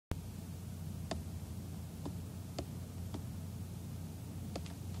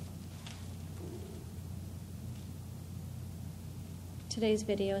Today's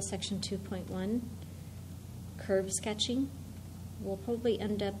video is section 2.1, curve sketching. We'll probably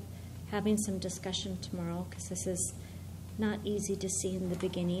end up having some discussion tomorrow because this is not easy to see in the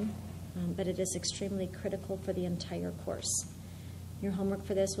beginning, but it is extremely critical for the entire course. Your homework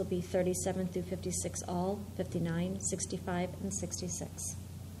for this will be 37 through 56 all, 59, 65, and 66.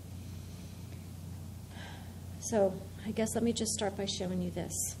 So I guess let me just start by showing you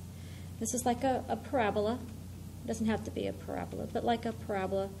this. This is like a parabola. It doesn't have to be a parabola, but like a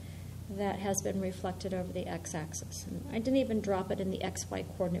parabola that has been reflected over the x-axis. And I didn't even drop it in the xy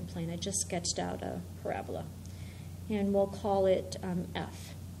coordinate plane. I just sketched out a parabola. And we'll call it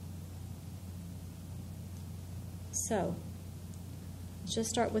F. So let's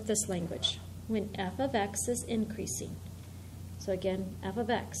just start with this language. When f of x is increasing, so again, f of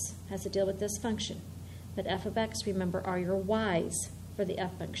x has to deal with this function. But f of x, remember, are your y's for the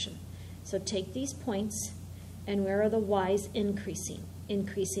f function. So take these points, and where are the y's increasing?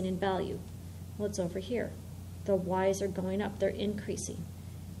 Increasing in value. Well, it's over here. The y's are going up. They're increasing.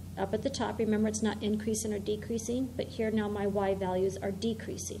 Up at the top, remember, it's not increasing or decreasing, but here now my y values are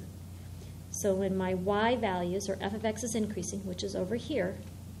decreasing. So when my y values, or f of x, is increasing, which is over here,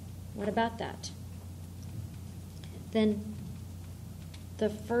 what about that? Then the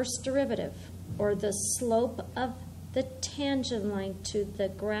first derivative, or the slope of the tangent line to the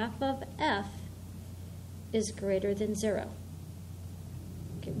graph of f, is greater than 0.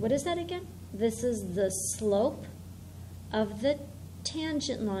 Okay, what is that again? This is the slope of the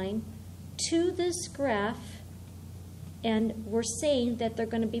tangent line to this graph, and we're saying that they're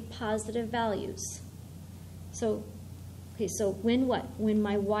going to be positive values. So, okay, so when what? When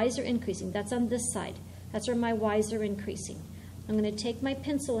my y's are increasing, that's on this side. That's where my y's are increasing. I'm going to take my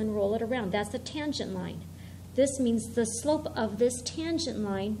pencil and roll it around. That's the tangent line. This means the slope of this tangent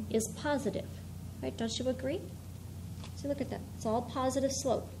line is positive. Right? Don't you agree? So look at that. It's all positive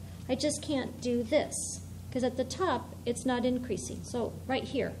slope. I just can't do this because at the top it's not increasing. So right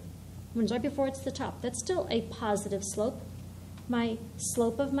here, when it's right before it's the top, that's still a positive slope. My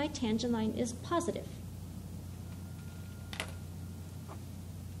slope of my tangent line is positive.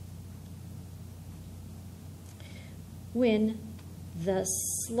 When the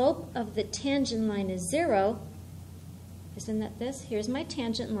slope of the tangent line is 0, isn't that this? Here's my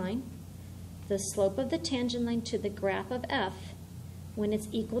tangent line. The slope of the tangent line to the graph of f, when it's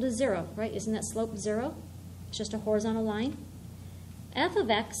equal to 0, right? Isn't that slope 0? It's just a horizontal line. F of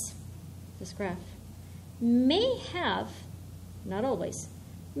x, this graph, may have, not always,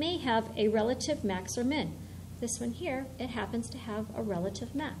 may have a relative max or min. This one here, it happens to have a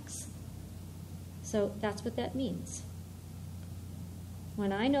relative max. So that's what that means.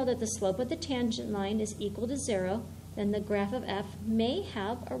 When I know that the slope of the tangent line is equal to 0, then the graph of f may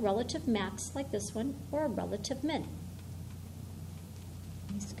have a relative max like this one or a relative min.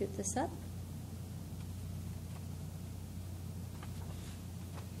 Let me scoop this up.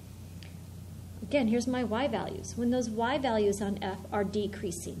 Again, here's my y values. When those y values on f are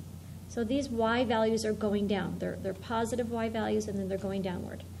decreasing, so these y values are going down. They're positive y values and then they're going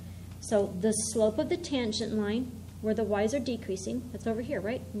downward. So the slope of the tangent line where the y's are decreasing, that's over here,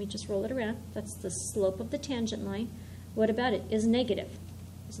 right? Let me just roll it around. That's the slope of the tangent line. What about it? Is negative.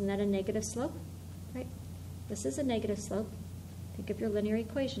 Isn't that a negative slope? Right? This is a negative slope. Think of your linear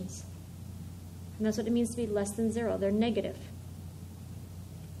equations. And that's what it means to be less than 0. They're negative.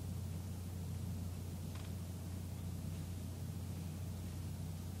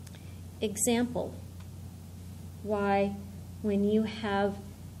 Example. Why, when you have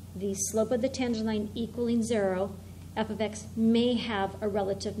the slope of the tangent line equaling 0, f of x may have a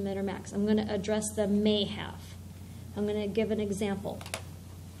relative min or max. I'm going to address the may have. I'm going to give an example.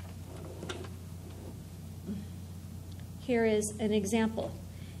 Here is an example.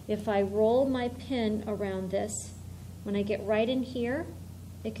 If I roll my pin around this, when I get right in here,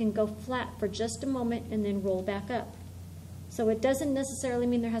 it can go flat for just a moment and then roll back up. So it doesn't necessarily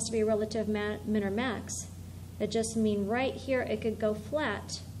mean there has to be a relative min or max. It just means right here it could go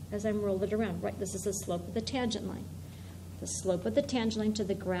flat as I'm rolled it around. Right, this is the slope of the tangent line. The slope of the tangent line to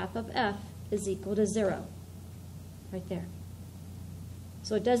the graph of f is equal to 0. Right there.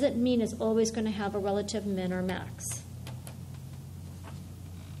 So it doesn't mean it's always going to have a relative min or max.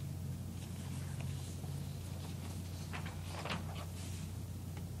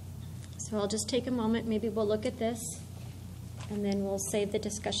 So I'll just take a moment. Maybe we'll look at this, and then we'll save the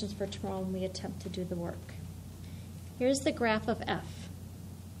discussions for tomorrow when we attempt to do the work. Here's the graph of f.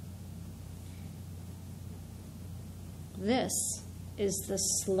 This is the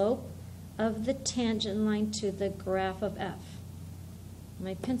slope of the tangent line to the graph of f.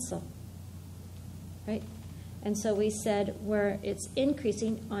 My pencil, right? And so we said where it's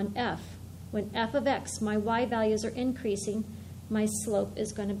increasing on f. When f of x, my y values are increasing, my slope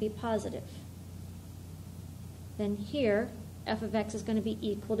is going to be positive. Then here, f of x is going to be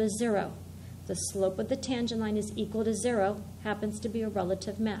equal to 0. The slope of the tangent line is equal to 0, happens to be a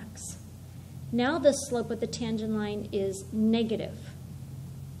relative max. Now the slope of the tangent line is negative.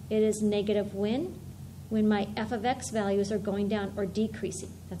 It is negative when? When my f of x values are going down or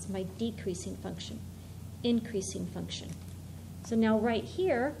decreasing. That's my decreasing function. Increasing function. So now right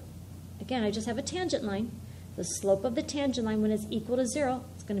here, again, I just have a tangent line. The slope of the tangent line, when it's equal to 0,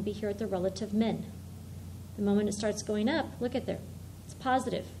 it's going to be here at the relative min. The moment it starts going up, look at there. It's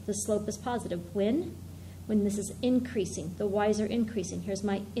positive. The slope is positive. When? When this is increasing. The y's are increasing. Here's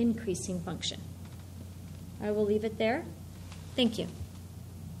my increasing function. I will leave it there. Thank you.